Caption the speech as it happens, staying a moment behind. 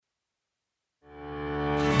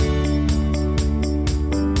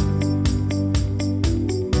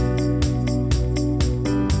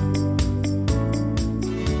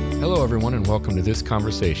everyone, and welcome to this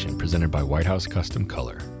conversation presented by White House Custom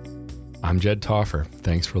Color. I'm Jed Toffer.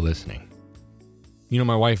 Thanks for listening. You know,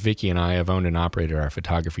 my wife Vicki and I have owned and operated our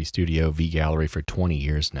photography studio, V Gallery, for 20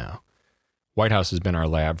 years now. White House has been our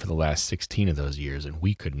lab for the last 16 of those years, and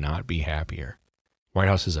we could not be happier. White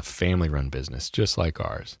House is a family-run business, just like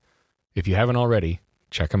ours. If you haven't already,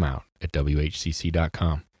 check them out at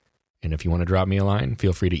WHCC.com. And if you want to drop me a line,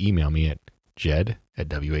 feel free to email me at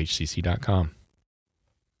jed@WHCC.com.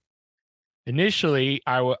 Initially,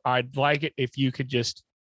 I'd like it if you could just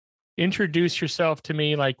introduce yourself to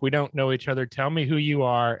me like we don't know each other. Tell me who you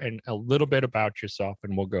are and a little bit about yourself,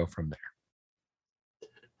 and we'll go from there.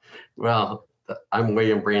 Well, I'm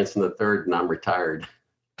William Branson III, and I'm retired.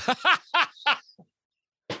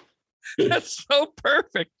 That's so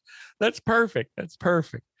perfect. That's perfect.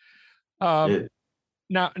 Now,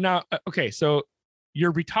 okay, so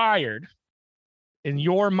you're retired. In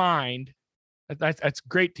your mind, that's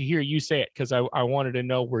great to hear you say it, because I wanted to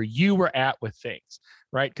know where you were at with things,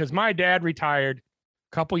 right? Because my dad retired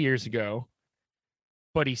a couple years ago,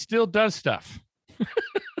 but he still does stuff.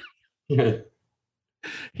 You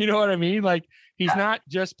know what I mean? Like, he's not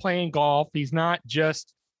just playing golf. He's not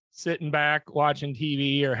just sitting back watching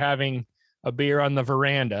TV or having a beer on the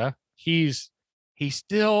veranda. He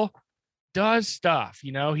still does stuff.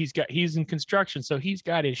 You know, he's in construction, so he's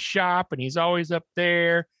got his shop and he's always up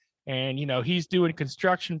there. And, you know, he's doing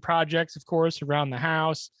construction projects, of course, around the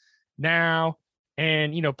house now.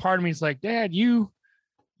 And, you know, part of me is like, Dad, you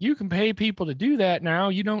can pay people to do that now.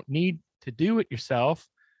 You don't need to do it yourself.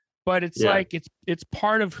 But it's like, it's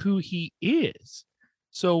part of who he is.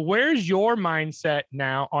 So where's your mindset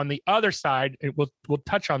now on the other side? We'll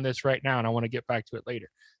touch on this right now, and I want to get back to it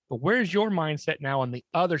later. But where's your mindset now on the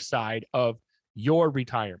other side of your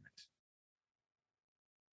retirement?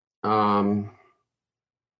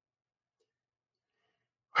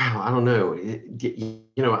 Wow, I don't know.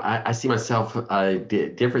 I see myself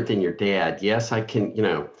different than your dad. Yes, I can,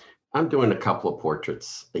 I'm doing a couple of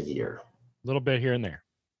portraits a year. A little bit here and there.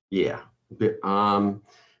 Yeah. But,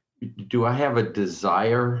 do I have a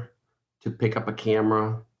desire to pick up a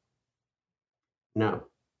camera? No.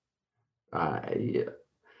 I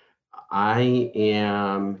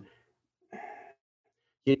am.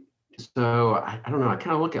 So I don't know. I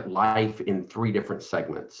kind of look at life in three different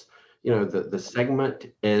segments. You know, the segment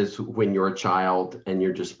is when you're a child and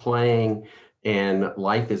you're just playing and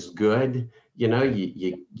life is good. You know,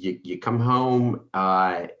 you come home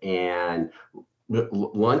and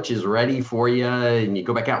lunch is ready for you and you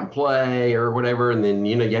go back out and play or whatever. And then,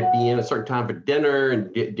 you have to be in a certain time for dinner,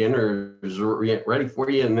 and dinner is ready for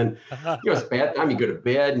you. And then, it's bad time. You go to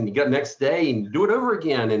bed and you get up the next day and you do it over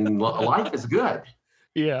again. And life is good.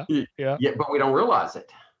 Yeah. But we don't realize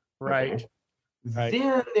it. Right. Okay? Right.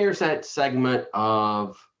 Then there's that segment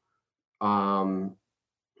of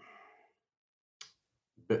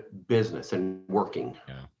business and working.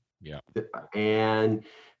 Yeah. And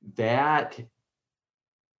that's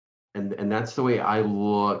the way I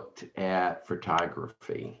looked at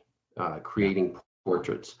photography, creating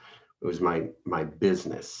portraits. It was my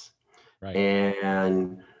business. Right.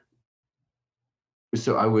 And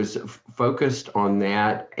so I was focused on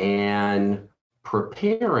that and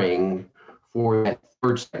preparing for that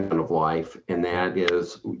third segment of life. And that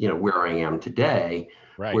is, where I am today,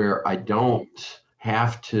 right, where I don't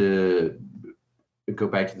have to go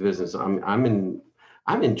back to the business. I'm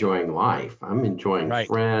enjoying life. I'm enjoying right,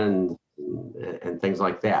 friends and things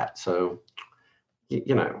like that. So,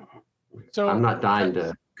 so I'm not dying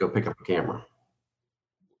to go pick up a camera.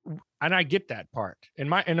 And I get that part.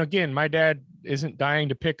 And again, my dad isn't dying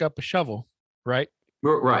to pick up a shovel, right?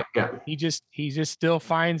 Right. Yeah. He just still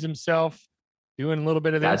finds himself doing a little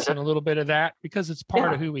bit of this and a little bit of that because it's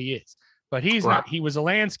part of who he is. But he's not. He was a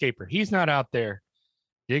landscaper. He's not out there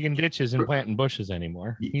digging ditches and planting bushes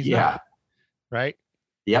anymore. He's not. Right.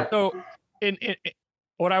 Yep. So,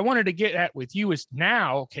 what I wanted to get at with you is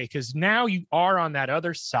now, okay, because now you are on that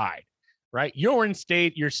other side, right? You're in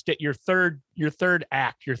your third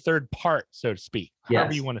act, your third part, so to speak,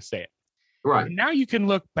 however you want to say it. Right. And now you can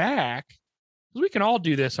look back. We can all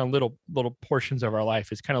do this on little portions of our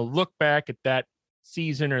life, is kind of look back at that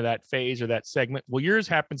season or that phase or that segment. Well, yours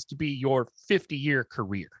happens to be your 50-year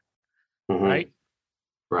career, right?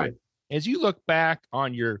 Right. As you look back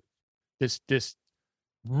on this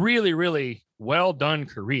really, really well done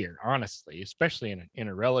career, honestly, especially in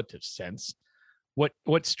a relative sense,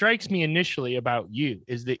 what strikes me initially about you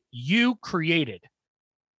is that you created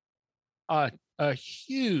a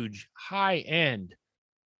huge high-end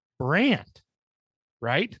brand,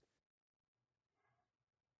 right?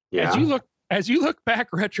 Yeah. As you look back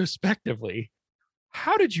retrospectively,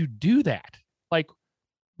 How did you do that? Like,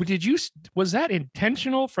 was that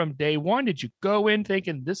intentional from day one? Did you go in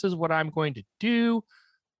thinking this is what I'm going to do?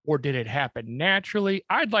 Or did it happen naturally?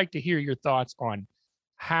 I'd like to hear your thoughts on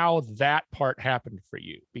how that part happened for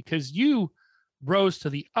you, because you rose to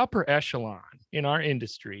the upper echelon in our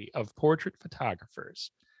industry of portrait photographers,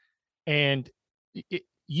 and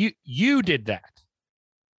you did that.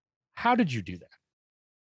 How did you do that?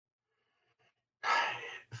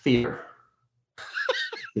 Fear.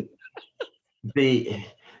 the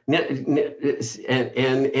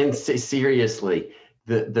and seriously,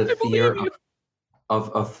 the I fear believe you.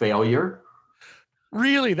 of failure.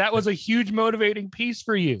 Really, that was a huge motivating piece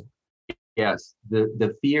for you. Yes,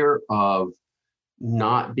 the fear of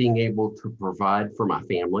not being able to provide for my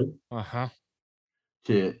family, Uh-huh.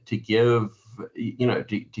 to give,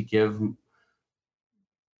 to give.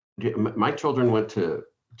 My children went to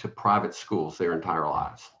private schools their entire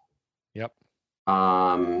lives. Yep.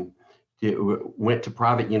 Um, Went to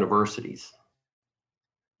private universities.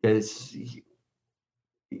 It's,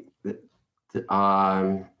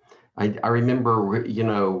 I remember,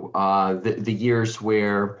 the years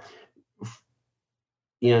where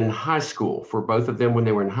in high school, for both of them when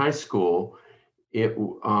they were in high school, it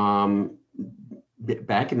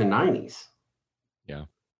back in the 90s. Yeah.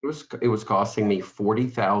 It was costing me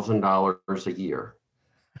 $40,000 a year.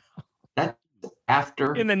 That's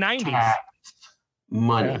after In the 90s. tax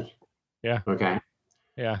money. Yeah. Okay.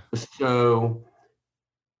 Yeah. So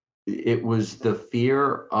it was the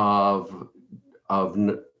fear of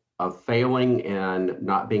failing and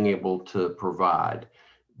not being able to provide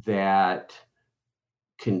that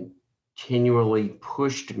continually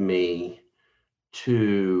pushed me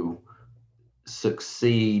to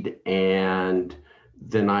succeed. And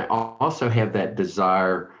then I also have that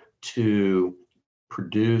desire to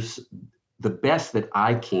produce the best that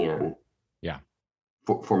I can, Yeah.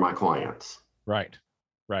 for my clients. Right.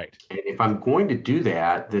 Right. And if I'm going to do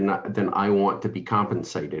that, then I want to be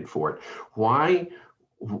compensated for it. Why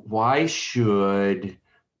should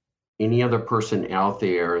any other person out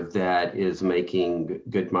there that is making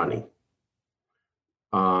good money,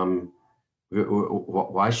 why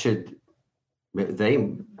should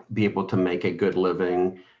they be able to make a good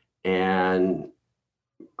living and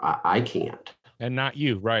I can't? And not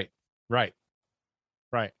you. Right. Right.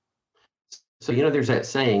 Right. So, there's that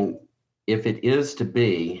saying, if it is to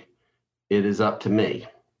be, it is up to me.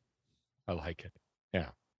 I like it. Yeah.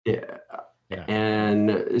 Yeah. Yeah.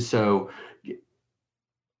 And so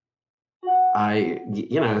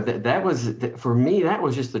that was, for me, that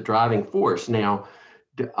was just the driving force. Now,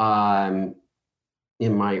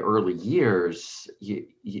 in my early years,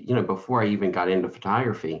 before I even got into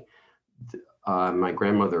photography, my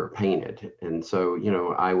grandmother painted. And so,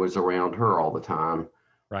 I was around her all the time.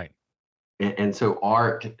 Right. And so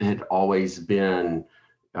art had always been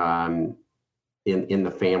in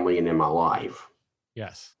the family and in my life.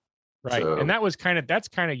 Yes. Right. So, And that's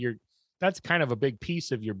kind of a big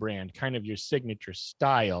piece of your brand, kind of your signature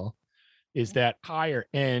style, is that higher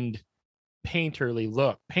end painterly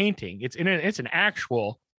look. Painting. It's an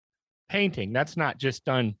actual painting. That's not just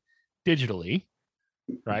done digitally,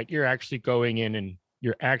 right? You're actually going in and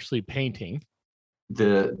you're actually painting.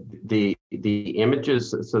 the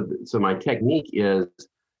images. So my technique is,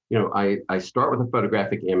 I start with a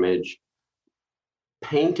photographic image,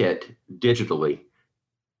 paint it digitally,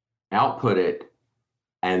 output it,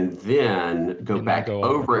 and then go back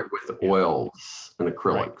over it with oils and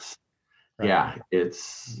acrylics. Right. Yeah,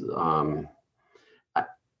 it's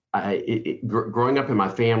growing up in my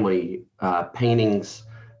family, paintings.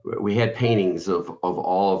 We had paintings of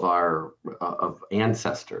all of our of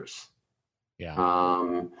ancestors.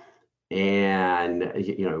 Yeah. And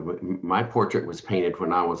my portrait was painted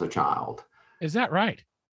when I was a child. Is that right?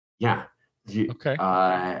 Yeah. Okay.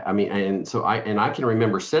 I mean, and so I can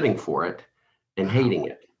remember sitting for it and hating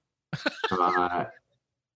it.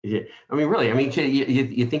 Yeah, I mean, really, I mean,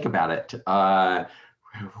 you think about it. I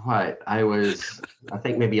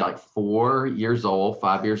think maybe like 4 years old,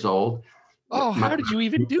 5 years old. Oh, how did you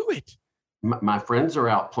even do it? My friends are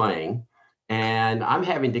out playing, and I'm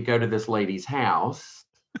having to go to this lady's house,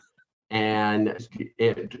 and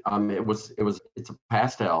it's a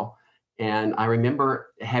pastel. And I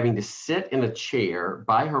remember having to sit in a chair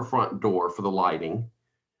by her front door for the lighting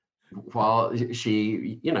while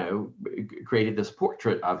she, created this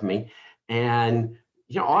portrait of me. And,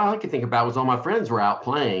 all I could think about was all my friends were out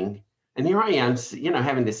playing. And here I am,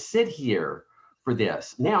 having to sit here for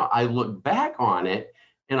this. Now I look back on it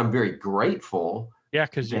and I'm very grateful. Yeah,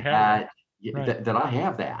 because you have that I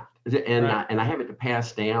have that. And, right. I have it to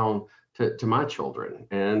pass down to my children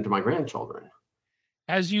and to my grandchildren.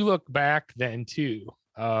 as you look back then too,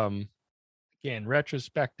 again,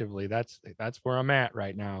 retrospectively, that's where I'm at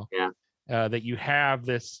right now. Yeah. That you have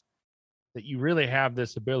this, that you really have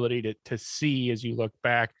this ability to see as you look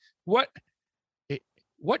back. What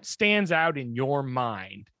what stands out in your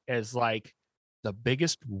mind as like the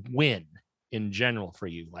biggest win in general for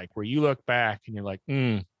you? Like where you look back and you're like,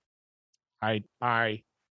 I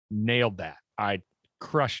nailed that. I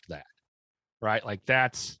crushed that. Right? Like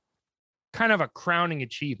that's kind of a crowning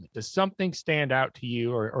achievement. Does something stand out to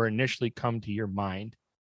you or initially come to your mind?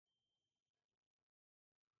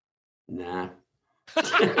 Nah.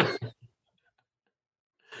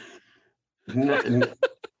 No,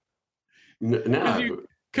 no.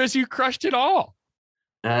 Because you crushed it all.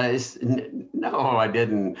 No, I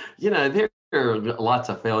didn't. There are lots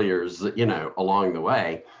of failures, along the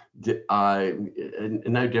way.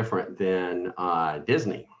 No different than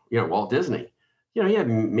Disney. Walt Disney. He had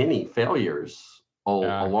many failures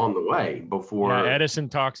along the way before. Yeah, Edison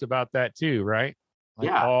talks about that too, right? Like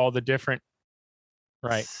yeah, all the different.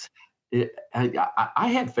 Right. I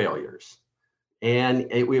had failures, and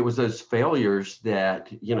it was those failures that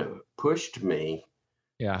pushed me.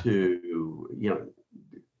 Yeah.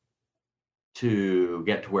 To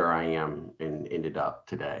get to where I am and ended up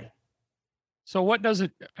today. So what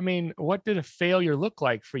did a failure look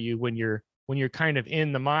like for you when you're kind of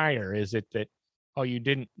in the mire? Is it that, oh, you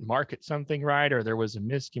didn't market something right, or there was a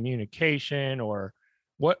miscommunication, or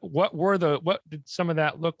what did some of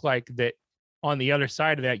that look like that on the other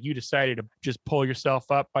side of that, you decided to just pull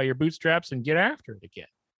yourself up by your bootstraps and get after it again?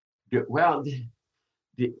 Well,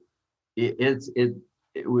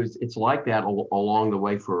 it's like that along the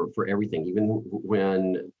way for everything. Even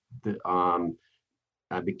when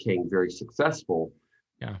I became very successful,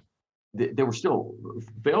 yeah, there were still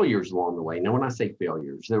failures along the way. Now, when I say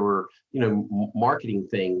failures, there were marketing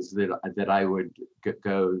things that I would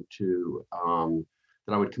go to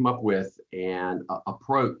that I would come up with and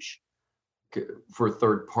approach for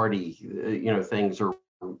third party things or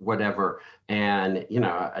whatever, and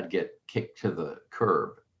I'd get kicked to the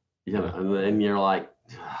curb, and then you're like,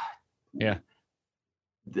 yeah.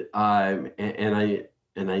 And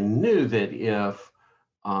I knew that if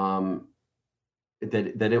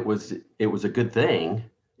that it was a good thing,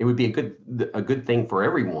 it would be a good thing for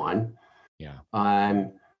everyone. Yeah.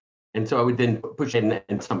 And so I would then push it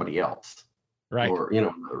in somebody else, right, or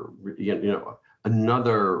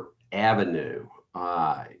another avenue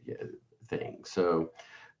thing. So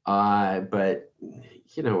but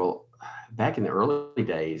back in the early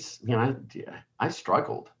days, I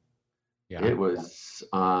struggled. Yeah. It was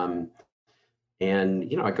and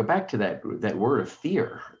I go back to that word of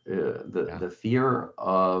fear, the fear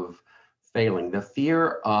of failing, the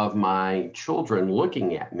fear of my children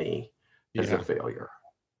looking at me as a failure.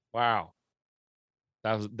 Wow.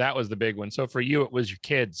 That was the big one. So for you, it was your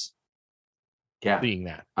kids seeing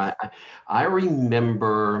that. I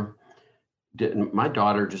remember my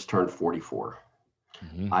daughter just turned 44.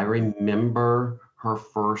 Mm-hmm. I remember her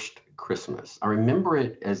first Christmas. I remember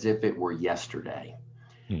it as if it were yesterday.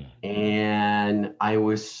 And I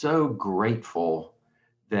was so grateful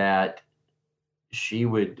that she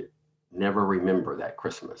would never remember that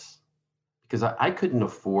Christmas, because I couldn't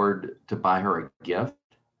afford to buy her a gift.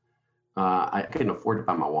 I couldn't afford to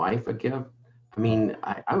buy my wife a gift. I mean,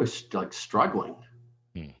 I was like struggling.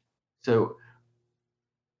 So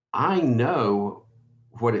I know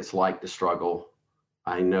what it's like to struggle.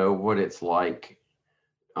 I know what it's like.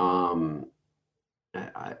 I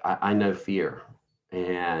know fear,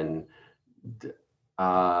 and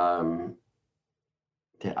I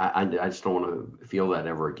just don't want to feel that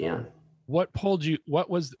ever again. What pulled you?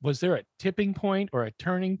 Was there a tipping point or a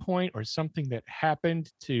turning point or something that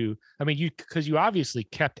happened because you obviously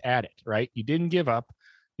kept at it, right? You didn't give up.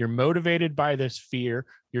 You're motivated by this fear.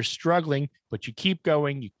 You're struggling, but you keep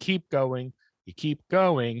going. You keep going. You keep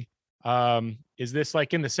going. Is this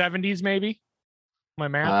like in the 70s, maybe? My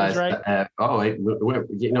math is right. I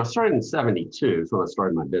started in 72, so I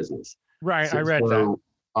started my business. Right, so, I read that.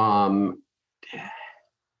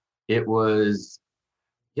 It was,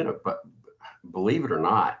 but believe it or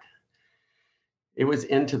not, it was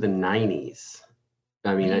into the 90s.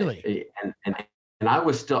 I mean, really? and I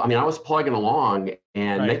was still, I was plugging along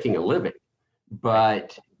and making a living,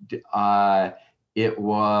 but it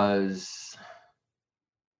was,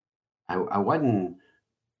 I wasn't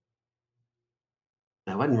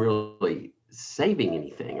really saving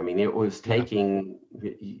anything. I mean, it was taking,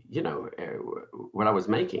 what I was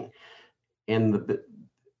making, and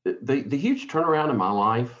the huge turnaround in my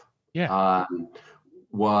life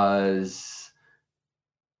was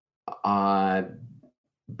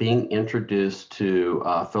being introduced to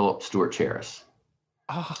Philip Stuart Charis.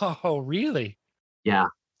 Oh, really? Yeah.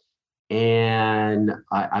 And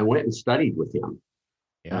I went and studied with him.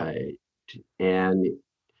 Yeah. Uh, and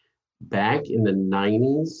back in the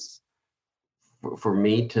 90s, for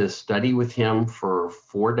me to study with him for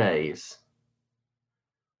 4 days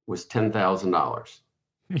was $10,000.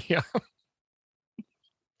 Yeah.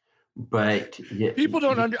 But People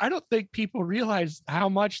don't I don't think people realize how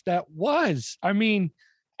much that was. I mean,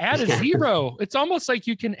 add a yeah, zero. It's almost like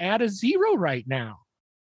you can add a zero right now to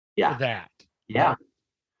yeah, that. yeah.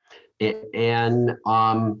 And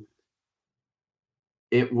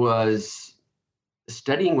it was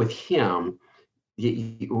studying with him.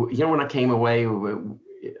 You know, when I came away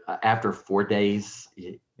after 4 days,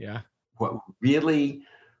 Yeah. what really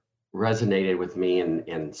resonated with me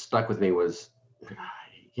and stuck with me was,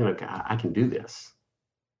 you know, I can do this.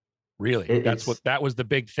 Really. That's what It's that was the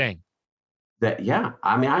big thing. that, yeah,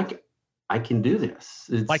 I mean, I can do this.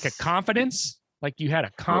 Like a It's, confidence, like you had a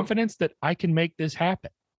oh, confidence that I can make this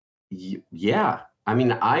happen. yeah. I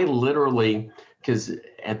mean, I literally, because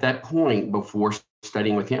at that point before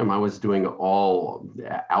studying with him, I was doing all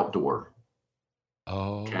outdoor,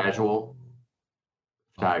 Oh. casual Oh.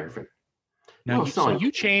 photography. Now No, so selling.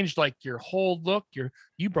 you changed like your whole look,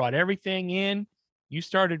 you brought everything in. You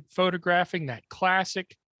started photographing that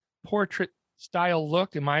classic portrait style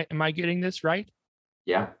look. Am I getting this right?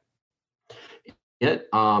 Yeah.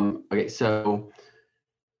 Okay, so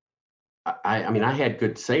I mean, I had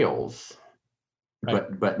good sales,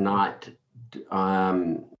 Right. but not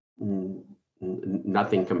um,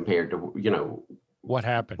 nothing compared to, you know, What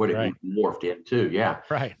happened? what it Right. morphed into. Yeah.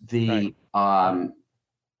 Right. Right. The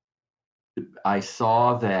I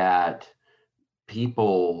saw that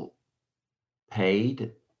people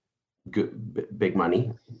paid big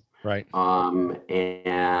money, Right.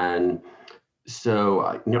 and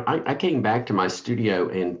so you know, I came back to my studio,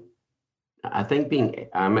 and I think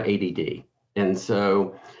I'm ADD, and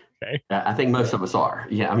so Okay. I think most of us are.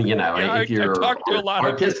 Yeah, I mean, you know, Yeah, if I you're talked to a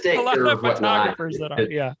artistic lot of or whatnot, photographers that are.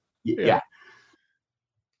 Yeah. Yeah. yeah.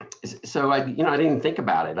 So you know, I didn't think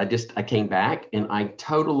about it. I came back and I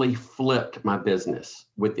totally flipped my business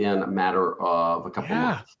within a matter of a couple Yeah.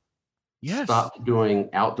 months. Yes. Stopped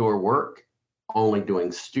doing outdoor work, only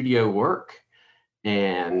doing studio work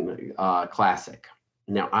and classic.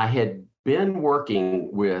 Now I had been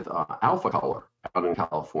working with Alpha Color out in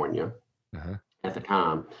California Uh-huh. at the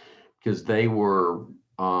time because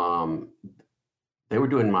um, they were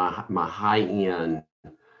doing my high end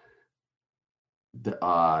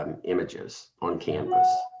images on Yeah. canvas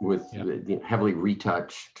with Yeah. heavily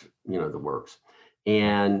retouched, you know, the works.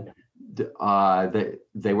 Yeah. And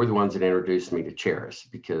they were the ones that introduced me to Charis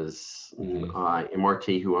because Mhm.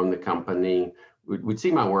 MRT, who owned the company, would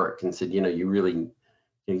see my work and said, you know, you really, you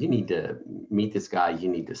know, you need to meet this guy. You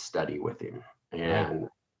need to study with him. Right. And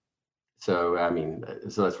so, I mean,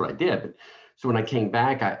 so that's what I did. But so when I came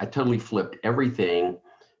back, I totally flipped everything,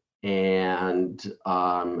 and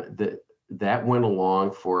that went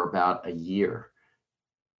along for about a year,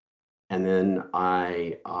 and then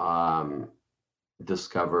I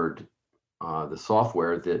discovered the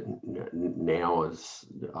software that now is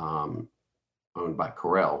owned by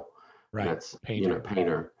Corel, and Right. that's, you know, Painter.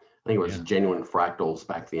 Painter. I think it was Yeah. Genuine Fractals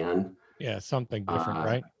back then. Yeah. Something different. Uh,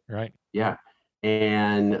 Right. Right. yeah,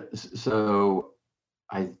 and so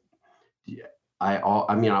I,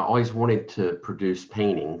 I mean, I always wanted to produce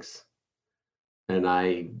paintings, and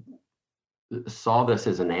I saw this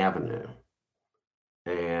as an avenue,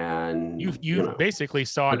 You and you you know, basically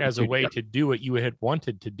saw it put it as a way together. to do what you had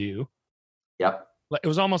wanted to do. Yep. It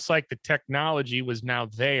was almost like the technology was now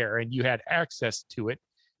there and you had access to it.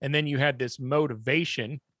 And then you had this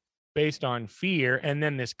motivation based on fear and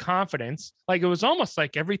then this confidence. Like it was almost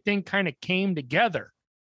like everything kind of came together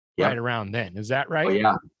right Yep. around then. Is that Oh right?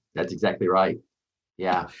 yeah, that's exactly right.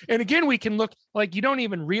 Yeah. And again, we can look like you don't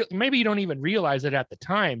even maybe you don't even realize it at the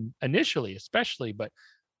time initially, especially, but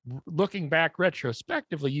looking back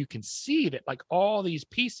retrospectively, you can see that like all these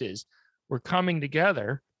pieces were coming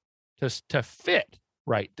together to fit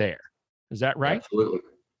right there. Is that right? Absolutely.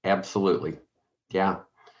 Absolutely. Yeah.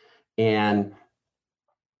 And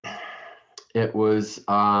it was, you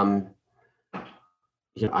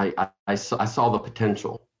know, I saw the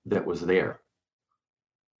potential that was there.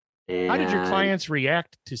 How did your And clients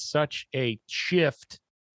react to such a shift?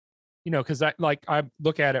 You know, because I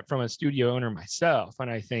look at it from a studio owner myself, and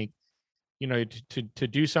I think, you know, to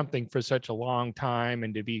do something for such a long time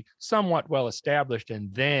and to be somewhat well established,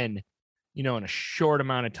 and then, you know, in a short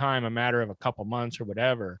amount of time, a matter of a couple months or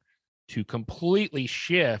whatever, to completely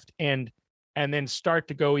shift and then start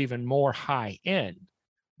to go even more high end.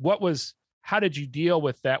 how did you deal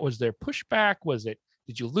with that? Was there pushback?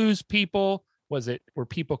 Did you lose people? Were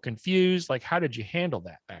people confused? Like, how did you handle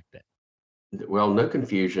that back then? Well, no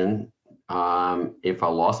confusion. If I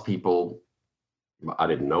lost people, I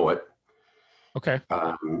didn't know it. Okay.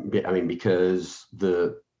 I mean, because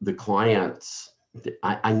the clients,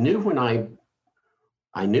 I knew when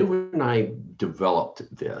I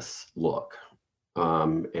developed this look,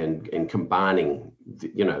 and combining,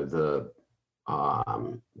 the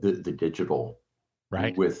digital,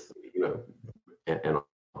 Right. with, and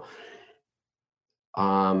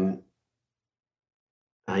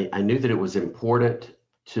I knew that it was important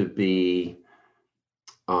to be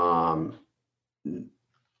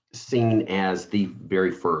seen as the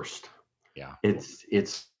very first. Yeah.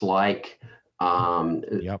 It's like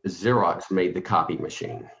Yep. Xerox made the copy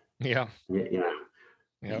machine. Yeah.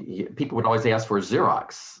 Yep. People would always ask for a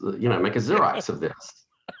Xerox. Make a Xerox of this.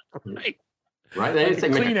 Right. Right. They Like didn't say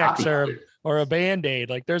make a copy of it. or a Band-Aid.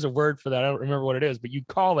 Like, there's a word for that. I don't remember what it is, but you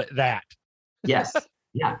call it that. Yes.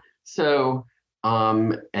 Yeah. So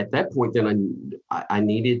at that point, then I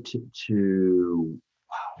needed to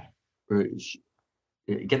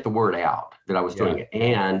get the word out that I was doing it.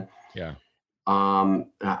 And Yeah.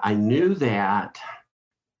 I knew that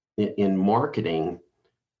in marketing,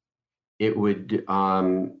 it would,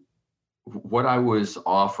 what I was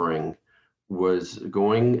offering was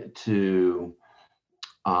going to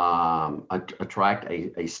attract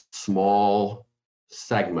a small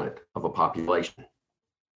segment of a population.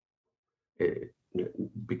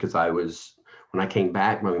 Because when I came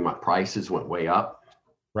back, my prices went way up.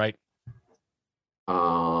 Right.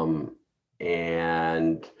 And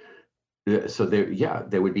so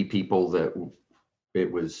there would be people that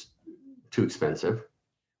it was too expensive.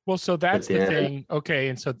 Well, so that's the thing. Okay.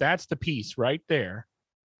 And so that's the piece right there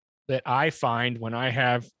that I find when I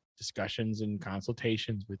have discussions and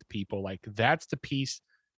consultations with people. Like, that's the piece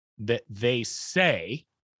that they say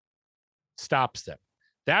stops them.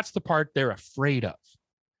 That's the part they're afraid of,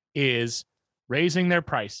 is raising their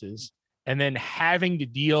prices and then having to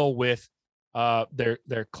deal with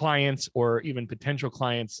their clients or even potential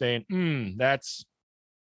clients saying, that's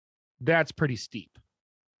pretty steep.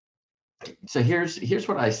 So here's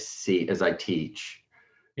what I see as I teach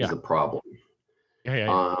as a problem.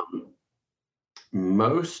 Yeah.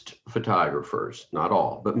 Most photographers, not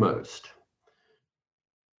all, but most,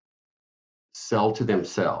 sell to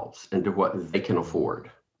themselves and to what they can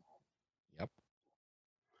afford. Yep.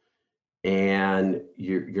 And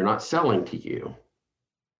you're not selling to you.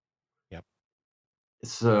 Yep.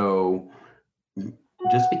 So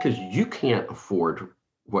just because you can't afford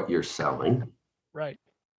what you're selling, right.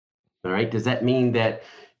 All right, does that mean that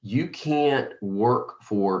you can't work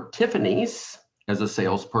for Tiffany's as a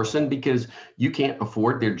salesperson because you can't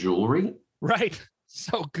afford their jewelry? Right.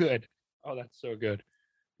 So good. Oh, that's so good.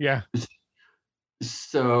 Yeah.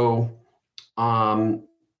 So,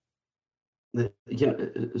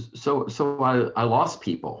 so I lost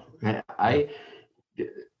people. So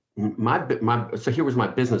here was my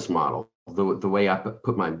business model. The way I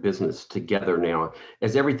put my business together now,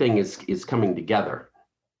 as everything is coming together.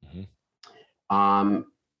 Mm-hmm.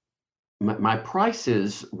 My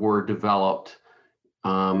prices were developed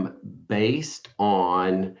based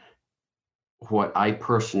on what I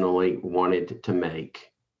personally wanted to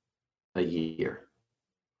make a year.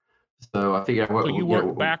 So I figured So you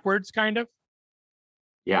work backwards, kind of?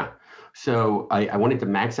 Yeah. So I wanted to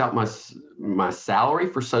max out my salary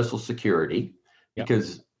for Social Security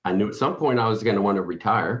because I knew at some point I was going to want to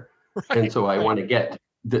retire. Right, and so I want to get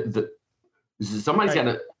somebody's got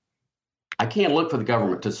to, I can't look for the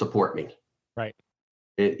government to support me. Right.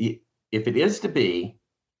 If it is to be,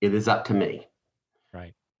 it is up to me.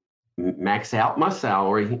 Right. Max out my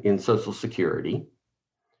salary in Social Security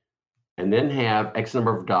and then have X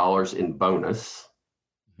number of dollars in bonus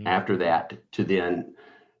after that to then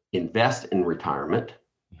invest in retirement.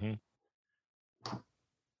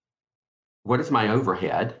 What is my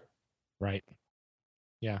overhead? Right.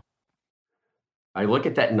 Yeah. I look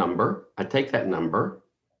at that number, I take that number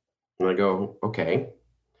and I go, okay,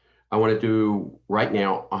 I want to do right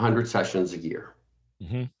now 100 sessions a year.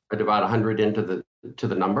 I divide 100 into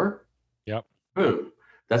the number. Yep. Boom.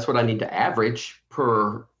 That's what I need to average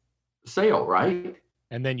per sale, right?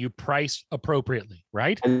 And then you price appropriately,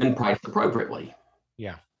 right? And then price appropriately.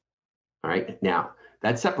 Yeah. All right. Now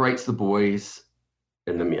that separates the boys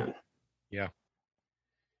and the men. Yeah.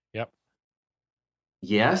 Yep.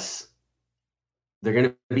 Yes, they're going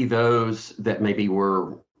to be those that maybe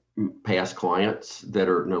were past clients that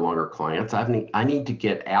are no longer clients. I need to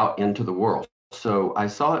get out into the world. So I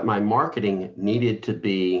saw that my marketing needed to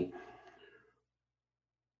be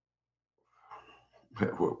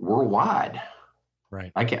worldwide.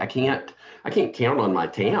 Right. I can't count on my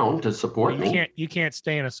town to support me. You can't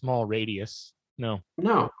stay in a small radius. No.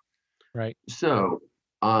 No. Right. So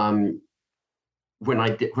when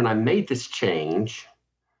I made this change,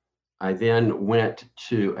 I then went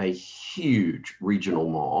to a huge regional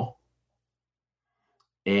mall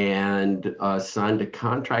and signed a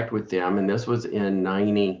contract with them. And this was in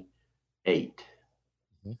 98.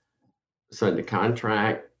 Mhm. Signed a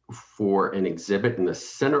contract for an exhibit in the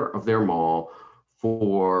center of their mall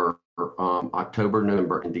for October,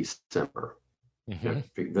 November, and December.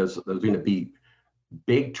 Mhm. Those are going to be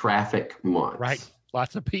big traffic months. Right.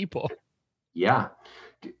 Lots of people. Yeah.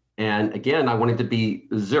 And again, I wanted to be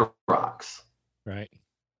Xerox. Right.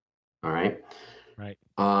 All right. Right.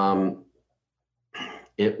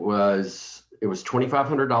 It was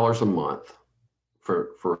 $2,500 a month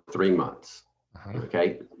for 3 months. Uh-huh.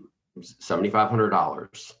 Okay.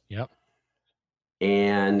 $7,500. Yep.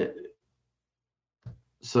 And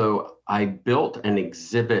so I built an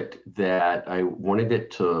exhibit that I wanted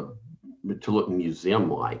it to look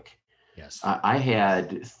museum-like. Yes. I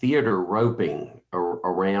had theater roping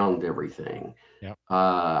around everything. Yep.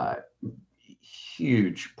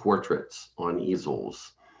 Huge portraits on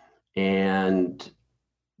easels. And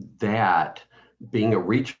that being a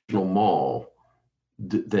regional mall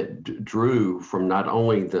that drew from not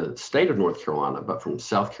only the state of North Carolina, but from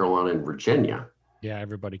South Carolina and Virginia. Yeah,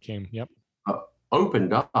 everybody came. Yep.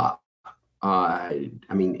 Opened up. I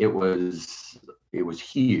mean, it was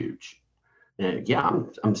huge. And yeah,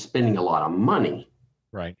 I'm spending a lot of money.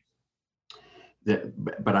 Right.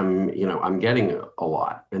 But I'm getting a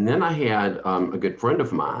lot. And then I had a good friend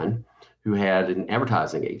of mine who had an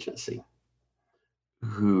advertising agency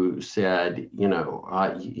who said, you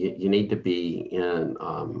need to be in,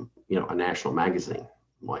 a national magazine.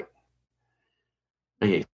 I'm like,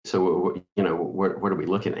 okay, so, what are we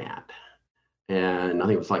looking at? And I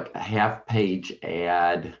think it was like a half-page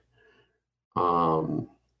ad,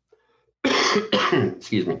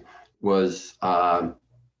 excuse me, was,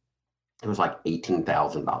 it was like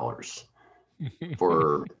 $18,000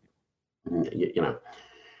 for,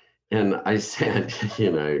 and I said,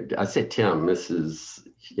 Tim, this is,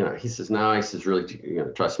 he says, no, he says, really,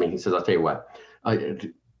 trust me. He says, I'll tell you what,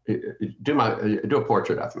 do a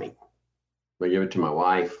portrait of me. I give it to my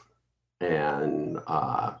wife, and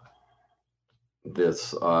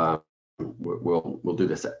we'll do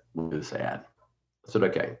this ad. I said,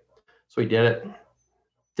 okay. So he did it,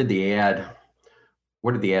 did the ad.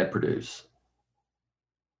 What did the ad produce?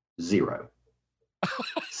 0.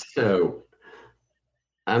 So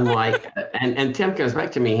I'm like, and Tim comes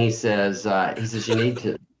back to me. He says, you need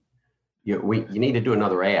to, you need to do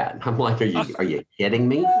another ad. I'm like, are you kidding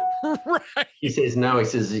me? Right. He says, no. He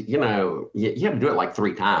says, you have to do it like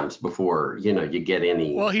 3 times before you get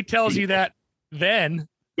any. Well, he tells you that then.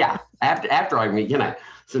 Yeah, after I mean,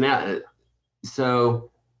 so now,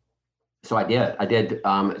 so I did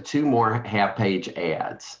 2 more half-page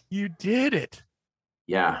ads. You did it.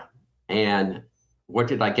 Yeah, and what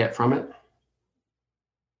did I get from it?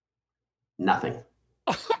 Nothing.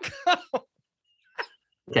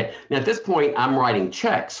 Okay, now at this point, I'm writing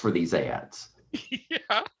checks for these ads.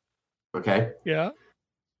 Yeah. Okay. Yeah.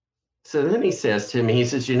 So then he says to me, he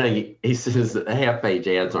says, he says half-page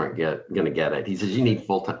ads aren't going to get it. He says, you need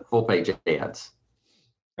full-page ads.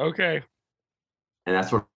 Okay. And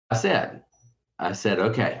that's what I said. I said,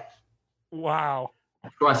 okay. Wow. I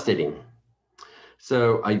trusted him.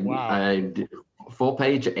 So I did a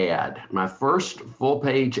full-page ad. My first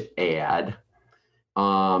full-page ad,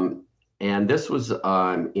 and this was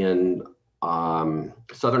in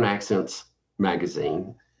Southern Accents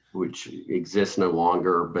magazine, which exists no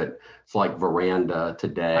longer, but it's like Veranda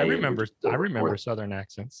today. I remember Southern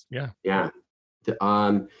Accents. Yeah. Yeah.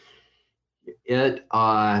 That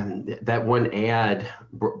one ad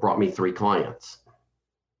brought me 3 clients.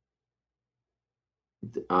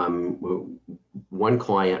 One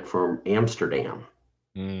client from Amsterdam.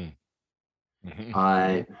 Mm.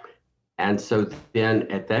 Mm-hmm. And so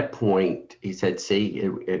then at that point, he said, see,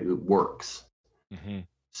 it works. Mm-hmm.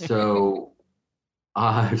 So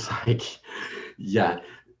I was like, yeah.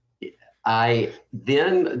 I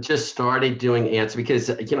then just started doing ads because,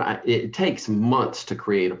 it takes months to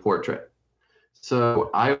create a portrait.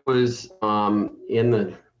 So I was in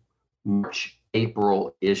the March,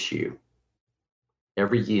 April issue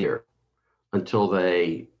every year until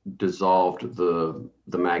they dissolved the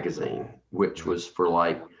magazine, which was for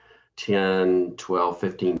like 10, 12,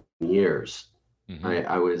 15 years. Mm-hmm.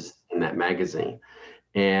 I was in that magazine.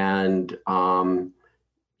 And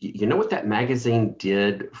you know what that magazine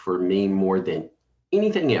did for me more than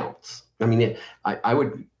anything else? I mean, I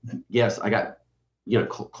would, yes, I got,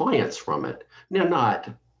 clients from it. Now, not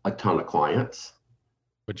a ton of clients,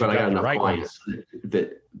 But you but I got got the enough right clients ones.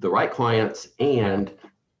 that the right clients, and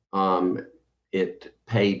it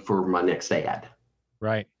paid for my next ad,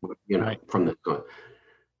 Right. Right. from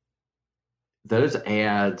those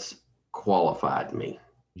ads qualified me.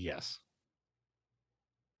 Yes.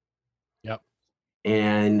 Yep.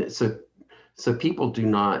 And so people do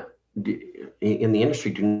not in the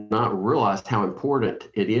industry do not realize how important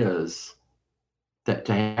it is that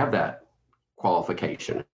to have that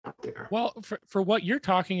qualification out there. Well, for what you're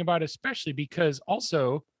talking about, especially because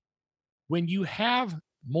also when you have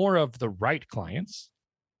more of the right clients,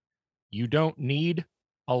 you don't need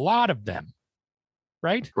a lot of them,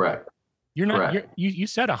 right? Correct. You're not, Correct. you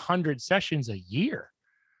said 100 sessions a year,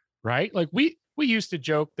 right? Like we used to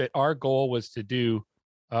joke that our goal was to do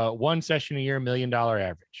one session a year, $1 million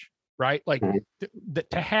average, right? Like Mhm.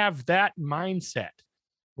 to have that mindset,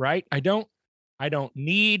 right? I don't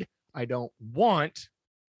need, I don't want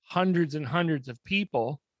hundreds and hundreds of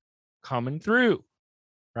people coming through,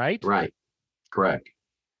 right? Right. Correct.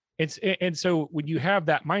 And so when you have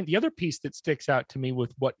that mind, the other piece that sticks out to me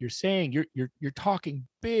with what you're saying, you're talking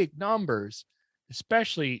big numbers,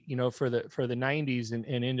 especially for the 90s and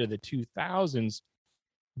into the 2000s.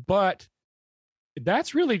 But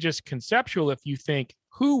that's really just conceptual. If you think,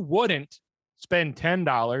 who wouldn't spend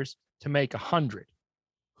 $10 to make 100?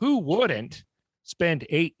 Who wouldn't spend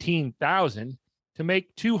 18,000 to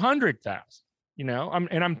make 200,000? I'm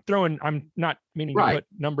not meaning to Right. put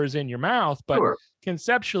numbers in your mouth, but Sure.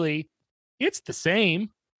 conceptually, it's the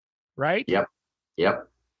same, right? Yep. Yep.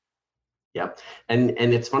 Yep. And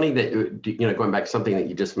it's funny that going back to something that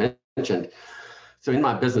you just mentioned. So in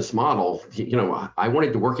my business model, I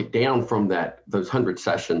wanted to work it down from those 100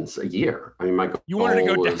 sessions a year. I mean, my goal You wanted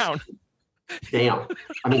to go was down. down.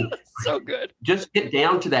 I mean, So good. just get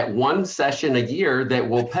down to that one session a year that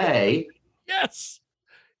will pay. Yes.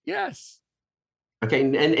 Yes. Okay.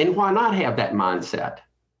 And why not have that mindset?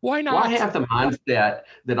 Why not? Why have the mindset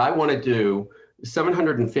that I want to do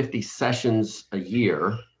 750 sessions a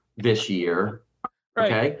year this year?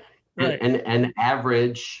 Right. Okay. Right. And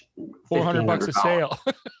average $400 a sale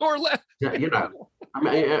or less. I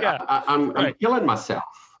mean, Yeah. I'm killing myself.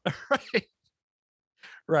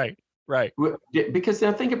 Right. Right. Because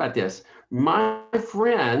now think about this. My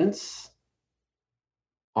friends,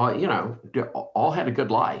 all had a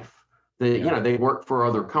good life. They worked for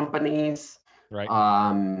other companies. Right.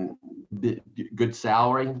 Good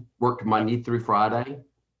salary. Worked Monday through Friday.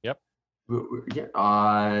 Yep.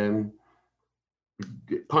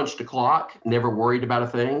 Punched a clock. Never worried about a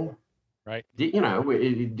thing. Right.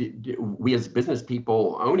 We as business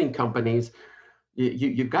people owning companies,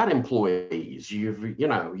 you've got employees. You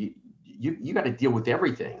got to deal with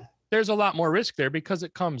everything. There's a lot more risk there because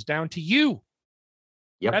it comes down to you.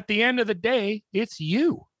 Yep. At the end of the day, it's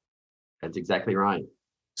you. That's exactly right.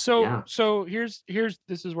 So here's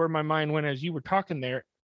this is where my mind went as you were talking there.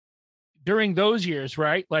 During those years,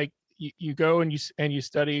 right? Like you go and you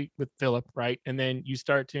study with Philip, right? And then you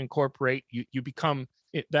start to incorporate, you become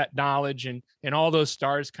that knowledge, and all those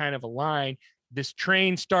stars kind of align. This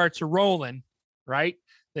train starts rolling, right?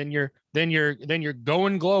 Then you're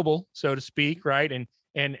going global, so to speak, right?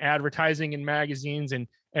 And advertising in magazines and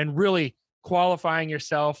really qualifying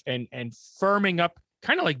yourself and firming up,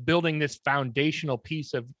 kind of like building this foundational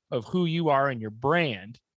piece of who you are and your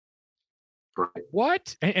brand. Right.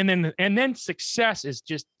 What? And then success is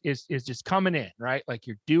just coming in, right? Like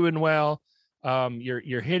you're doing well.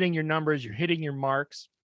 You're hitting your numbers, you're hitting your marks.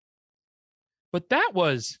 But that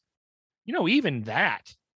was, even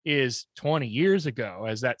that is 20 years ago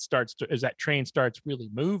as that train starts really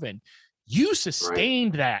moving. You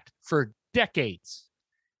sustained that for decades.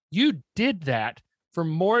 You did that for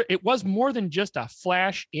more. It was more than just a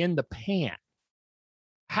flash in the pan.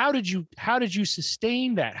 How did you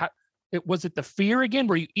sustain that? Was it the fear again?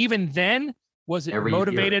 Were you even then? Was it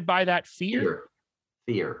motivated by that fear?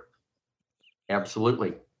 Fear.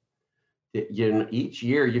 Absolutely. Each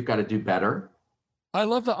year you've got to do better. I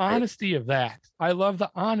love the honesty of that.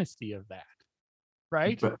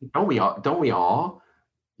 Right? But don't we all?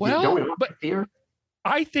 Well, don't we all have fear?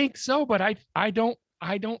 I think so, but I don't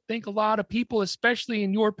think a lot of people, especially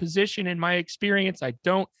in your position, in my experience, I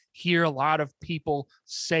don't hear a lot of people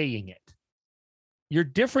saying it. You're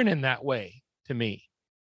different in that way to me.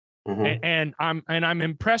 Mm-hmm. And I'm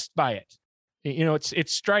impressed by it. It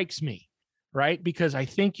strikes me, right? Because I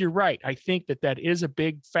think you're right. I think that is a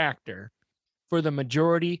big factor for the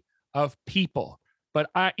majority of people. but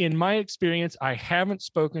in my experience, I haven't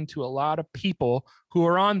spoken to a lot of people who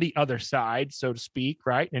are on the other side, so to speak,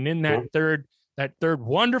 right? And in that third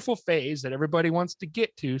wonderful phase that everybody wants to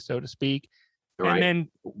get to, so to speak. Right. And then,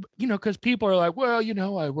 because people are like, well,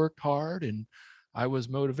 I worked hard and I was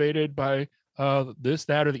motivated by this,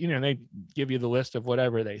 that, or and they give you the list of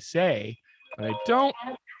whatever they say, but I don't.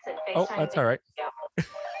 Oh, that's all right.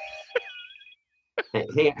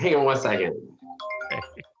 Hang on 1 second.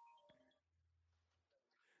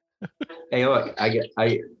 Hey, look,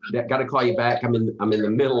 I got to call you back. I'm in the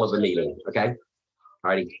middle of a meeting. Okay. All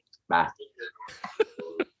righty. Bye.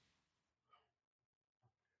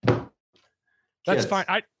 That's fine.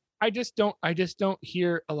 I just don't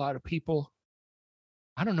hear a lot of people.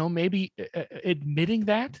 I don't know, maybe admitting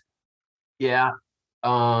that. Yeah.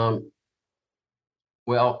 Well,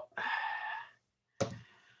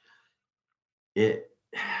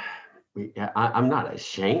 I'm not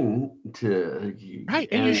ashamed to. Right.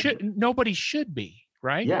 And you should, nobody should be,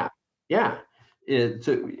 right? Yeah. Yeah.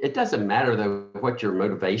 It doesn't matter though what your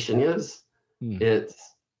motivation is. It's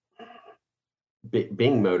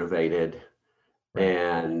being motivated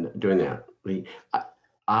and doing that.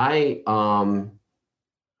 I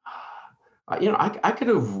could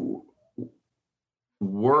have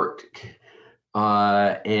worked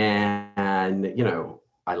and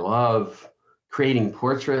I love creating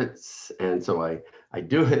portraits, and so I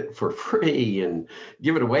do it for free and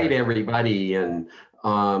give it away to everybody. And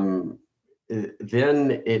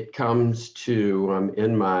then it comes to I'm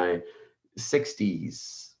in my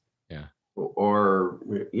 60s, or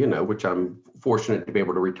which I'm fortunate to be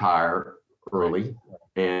able to retire early,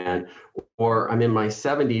 or I'm in my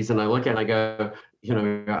 70s and I look and I go,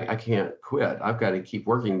 I can't quit. I've got to keep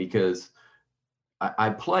working because I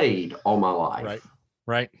played all my life.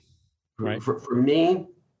 Right. For me,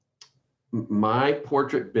 my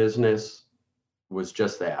portrait business was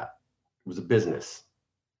just that. It was a business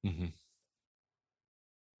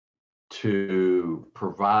to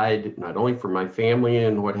provide not only for my family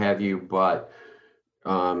and what have you, but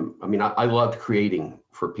I loved creating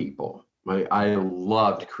for people. I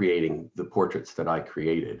loved creating the portraits that I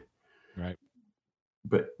created. Right.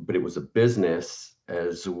 But it was a business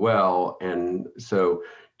as well. And so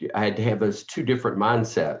I had to have those two different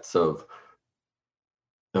mindsets of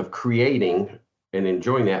creating and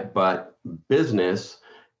enjoying that, but business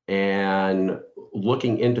and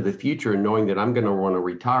looking into the future and knowing that I'm going to want to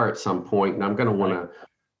retire at some point, and I'm going to want to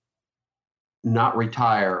not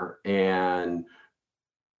retire and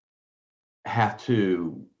have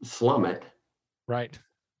to slum it. Right.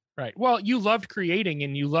 Well, you loved creating,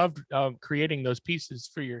 and you loved creating those pieces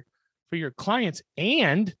for your clients,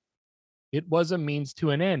 and it was a means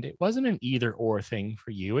to an end. It wasn't an either or thing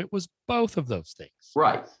for you. It was both of those things.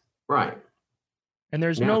 Right. And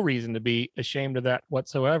there's no reason to be ashamed of that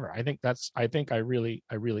whatsoever. I think I really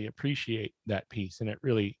appreciate that piece, and it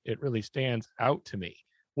really stands out to me.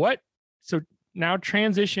 So now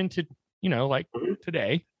transition to,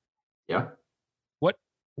 today. Yeah.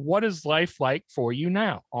 What is life like for you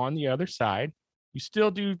now on the other side? You still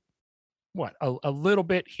do a little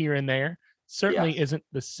bit here and there. Certainly isn't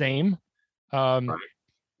the same.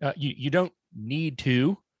 You don't need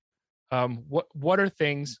to. What are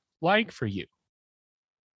things like for you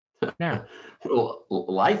now? Well,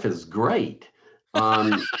 life is great.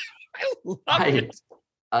 I love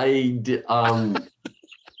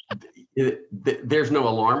it. There's no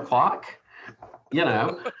alarm clock.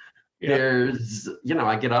 There's,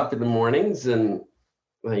 I get up in the mornings and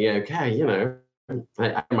I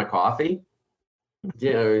have my coffee,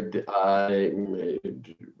 read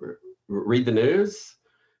the news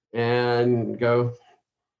and go,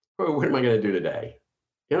 oh, what am I going to do today?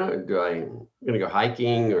 I'm going to go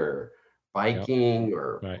hiking or biking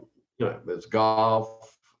or, there's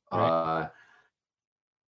golf,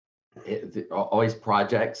 always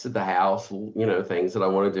projects at the house, things that I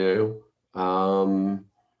want to do.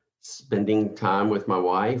 Spending time with my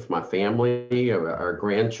wife, my family, our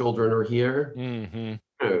grandchildren are here.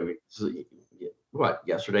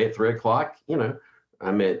 Yesterday at 3:00,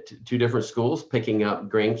 I'm at two different schools picking up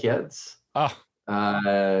grandkids.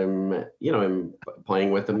 I'm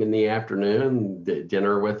playing with them in the afternoon,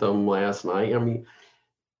 dinner with them last night.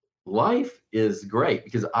 Life is great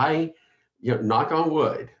because knock on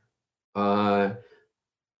wood,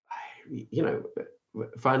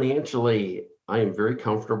 financially, I am very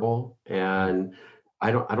comfortable, and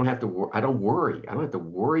I don't have to worry. I don't have to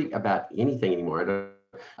worry about anything anymore. I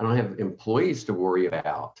don't have employees to worry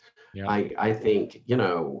about. I think,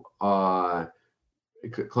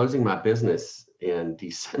 closing my business in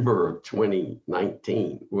December of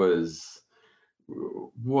 2019 was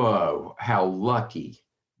whoa, how lucky.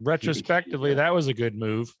 Retrospectively, that was a good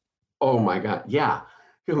move. Oh my God. Yeah.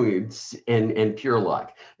 And pure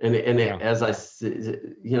luck. And Yeah. as I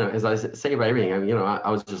say about everything, I mean, I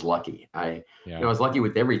was just lucky. I was lucky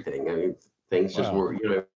with everything. I mean, things just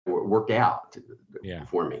worked out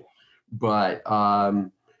for me. But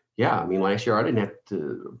yeah, I mean, last year I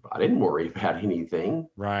didn't worry about anything.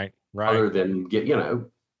 Right. Other than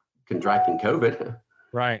contracting COVID.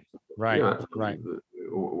 Right.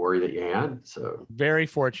 Worry that you had. So very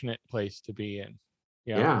fortunate place to be in.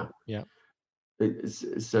 Yeah.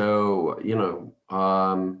 So,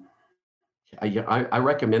 I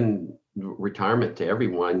recommend retirement to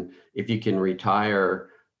everyone if you can retire,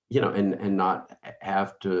 and not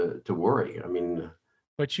have to worry. I mean,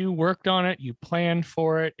 but you worked on it, you planned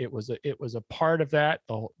for it. It was a part of that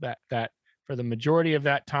for the majority of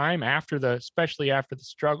that time, especially after the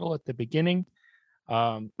struggle at the beginning.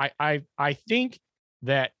 I think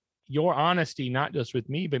that your honesty, not just with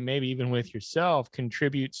me, but maybe even with yourself,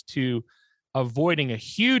 contributes to avoiding a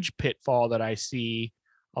huge pitfall that I see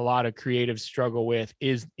a lot of creatives struggle with,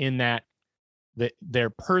 is in that their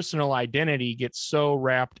personal identity gets so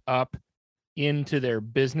wrapped up into their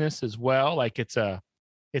business as well. Like it's kind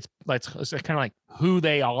of like who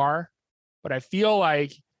they are. But I feel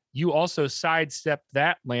like you also sidestepped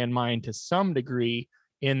that landmine to some degree,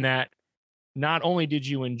 in that not only did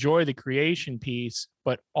you enjoy the creation piece,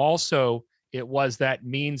 but also it was that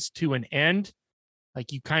means to an end.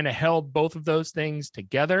 Like you kind of held both of those things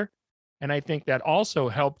together. And I think that also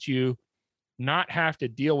helped you not have to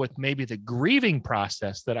deal with maybe the grieving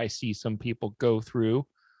process that I see some people go through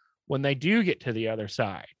when they do get to the other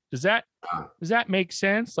side. Does that make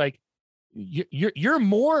sense? Like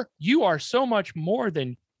you are so much more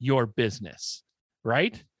than your business,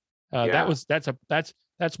 right?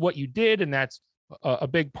 That's what you did, and that's a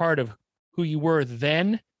big part of who you were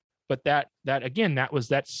then. But that again, that was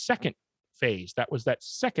that second phase. That was that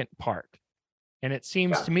second part. And it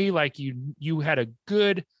seems to me like you had a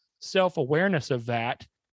good self-awareness of that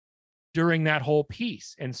during that whole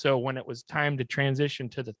piece. And so when it was time to transition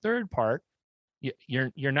to the third part,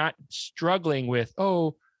 you're not struggling with,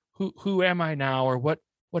 who am I now, or what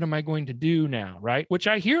am I going to do now, right? Which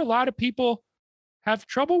I hear a lot of people have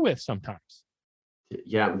trouble with sometimes.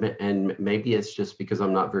 Yeah, and maybe it's just because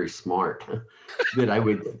I'm not very smart that I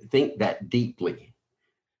would think that deeply.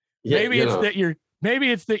 Maybe it's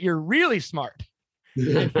that you're really smart.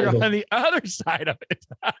 And you're on the other side of it.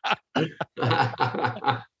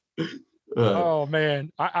 Oh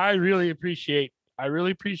man, I really appreciate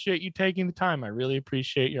you taking the time. I really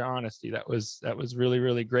appreciate your honesty. That was really,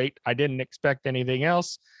 really great. I didn't expect anything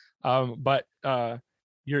else, but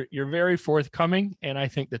you're very forthcoming, and I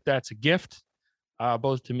think that that's a gift,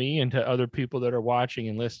 both to me and to other people that are watching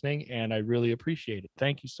and listening. And I really appreciate it.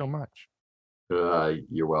 Thank you so much.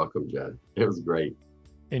 You're welcome, Jed. It was great.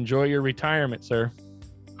 Enjoy your retirement, sir.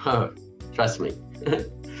 Trust me.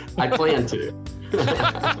 I plan to.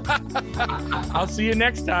 I'll see you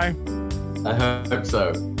next time. I hope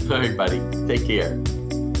so. All right, buddy. Take care.